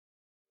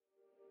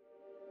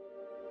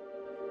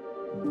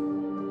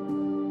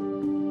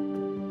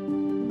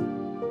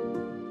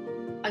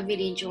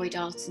really enjoyed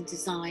art and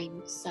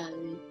design, so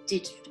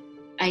did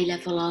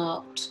A-level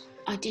art.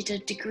 I did a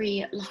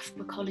degree at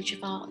Loughborough College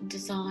of Art and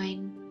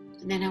Design,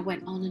 and then I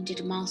went on and did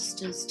a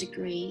master's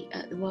degree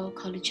at the Royal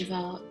College of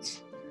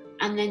Art,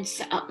 and then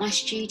set up my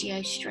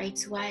studio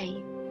straight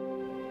away.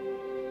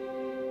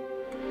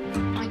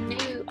 I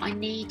knew I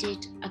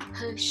needed a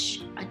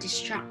push, a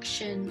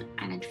distraction,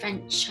 an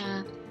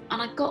adventure,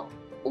 and I got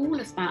all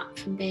of that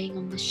from being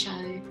on the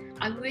show.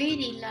 I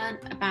really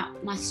learnt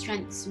about my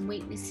strengths and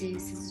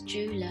weaknesses as a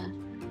jeweller,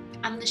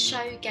 and the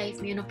show gave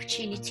me an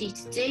opportunity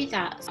to do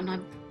that, and I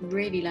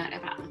really learnt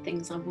about the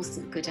things I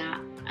wasn't good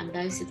at, and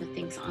those are the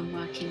things that I'm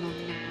working on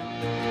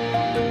now.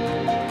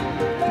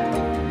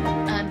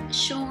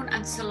 Sean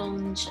and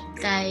Solange,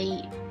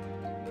 they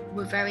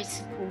were very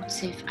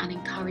supportive and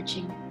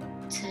encouraging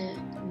to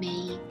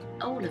me,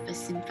 all of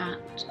us in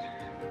fact.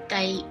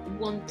 They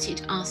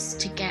wanted us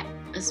to get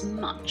as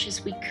much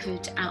as we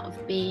could out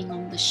of being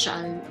on the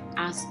show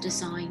as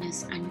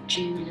designers and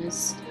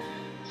jewellers.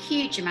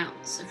 Huge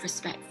amounts of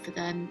respect for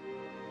them.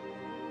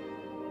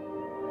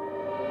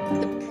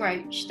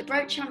 The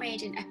brooch I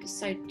made in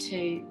episode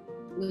 2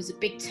 was a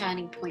big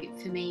turning point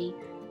for me,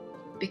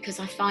 because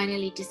I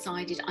finally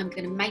decided I'm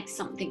going to make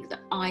something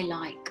that I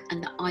like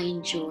and that I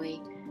enjoy,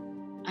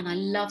 and I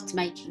loved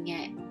making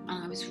it, and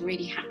I was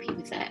really happy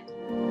with it.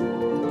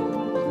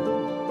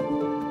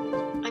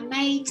 I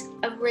made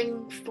a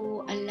ring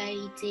for a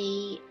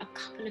lady a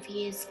couple of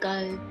years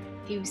ago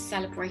who was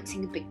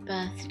celebrating a big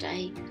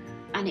birthday,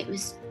 and it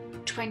was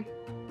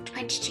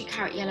 22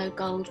 carat yellow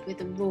gold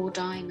with a raw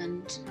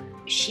diamond.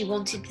 She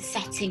wanted the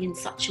setting in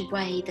such a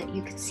way that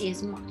you could see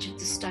as much of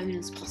the stone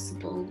as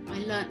possible. I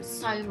learnt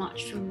so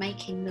much from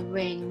making the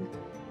ring.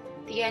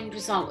 The end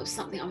result was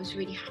something I was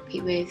really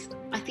happy with.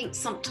 I think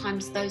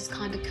sometimes those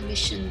kind of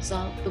commissions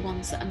are the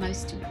ones that are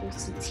most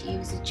important to you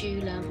as a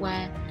jeweller,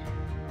 where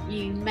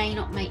you may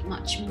not make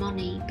much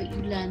money, but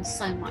you learn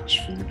so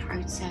much from the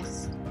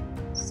process.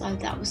 So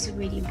that was a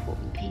really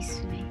important piece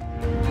for me.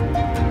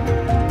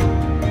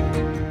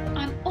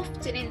 I'm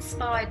often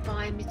inspired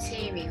by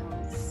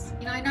materials.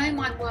 I know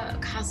my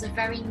work has a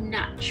very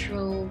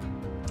natural,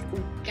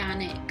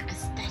 organic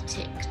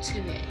aesthetic to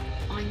it.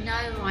 I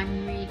know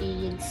I'm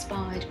really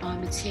inspired by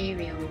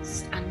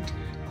materials and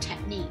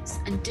techniques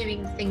and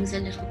doing things a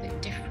little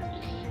bit differently.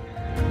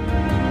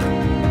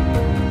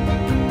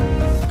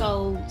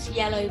 Gold,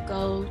 yellow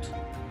gold,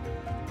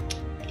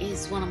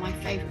 is one of my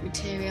favourite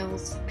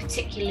materials,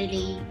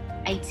 particularly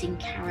 18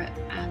 carat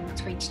and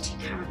 22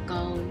 carat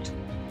gold.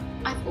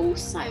 I've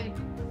also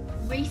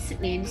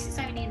recently, and this is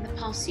only in the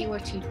past year or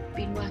two,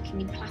 been working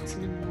in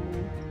platinum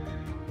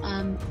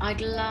more.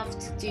 I'd love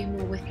to do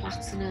more with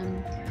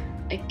platinum.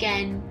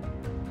 Again,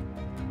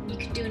 you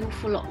can do an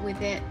awful lot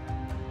with it,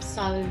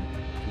 so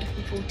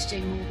looking forward to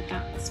doing more with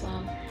that as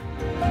well.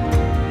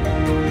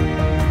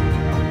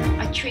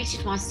 I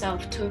treated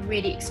myself to a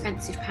really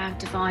expensive pair of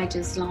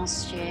dividers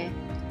last year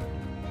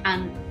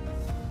and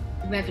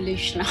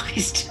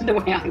revolutionised the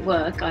way I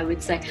work, I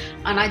would say.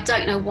 And I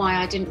don't know why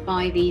I didn't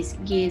buy these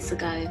years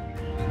ago.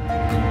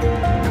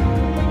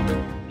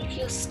 If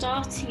you're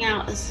starting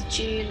out as a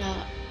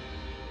jeweller,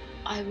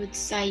 I would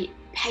say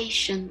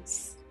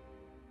patience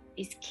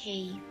is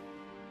key.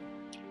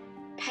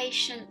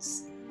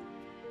 Patience,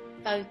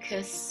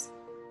 focus,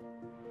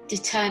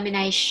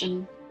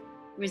 determination,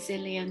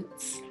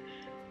 resilience.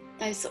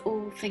 Those are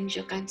all things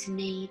you're going to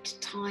need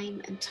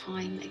time and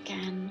time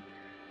again.